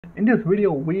In this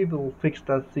video we will fix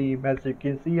the seam, as you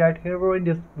can see right here in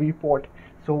this viewport.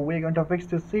 So we're going to fix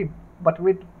this seam, but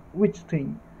with which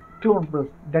thing? Clone brush.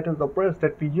 That is the brush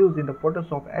that we use in the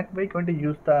Photoshop, and we're going to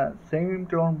use the same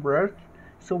clone brush.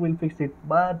 So we'll fix it,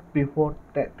 but before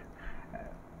that,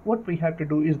 what we have to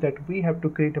do is that we have to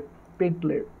create a paint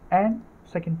layer, and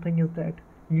second thing is that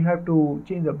you have to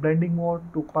change the blending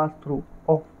mode to pass through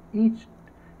of each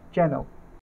channel.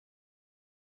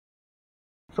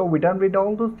 So we're done with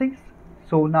all those things.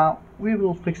 So now we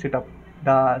will fix it up,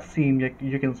 the seam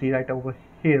you can see right over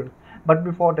here. But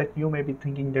before that, you may be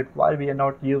thinking that why we are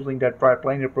not using that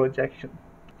triplanar projection.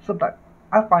 Sometimes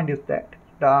I find is that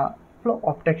the flow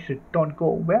of texture don't go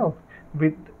well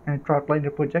with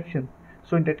triplanar projection.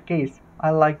 So in that case, I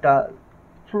like the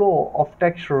flow of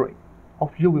texture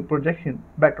of UV projection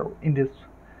better in this.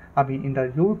 I mean, in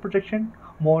the UV projection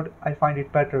mode, I find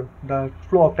it better. The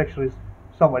flow of texture is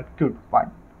somewhat good, fine.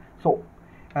 So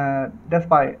that's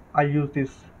why I use this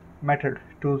method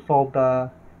to solve the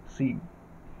seam.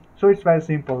 So it's very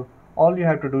simple. All you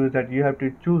have to do is that you have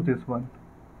to choose this one,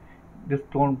 this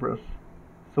clone brush.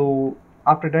 So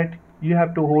after that, you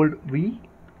have to hold V,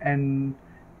 and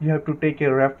you have to take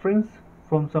a reference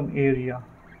from some area.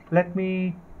 Let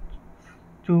me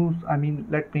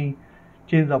let me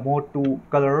change the mode to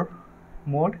color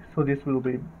mode, so this will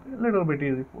be a little bit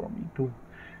easy for me to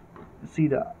see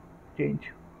the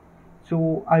change.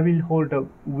 So I will hold the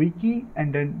V key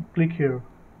and then click here,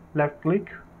 left click.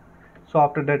 So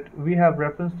after that, we have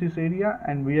referenced this area,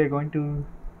 and we are going to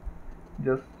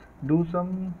just do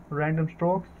some random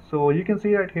strokes. So you can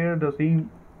see right here the scene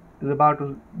is about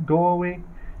to go away.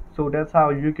 So that's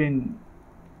how you can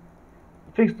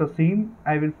fix the scene.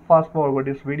 I will fast forward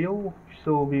this video,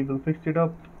 so we will fix it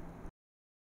up.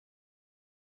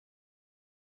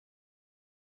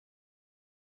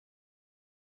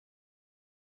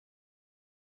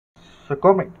 So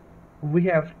comment, we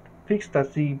have fixed the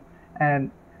seam,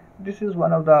 and this is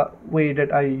one of the way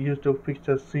that I used to fix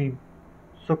the seam.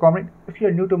 So comment, if you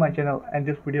are new to my channel and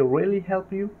this video really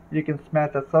helped you, you can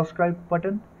smash the subscribe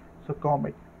button. So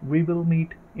comment, we will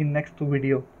meet in next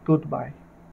video. Goodbye.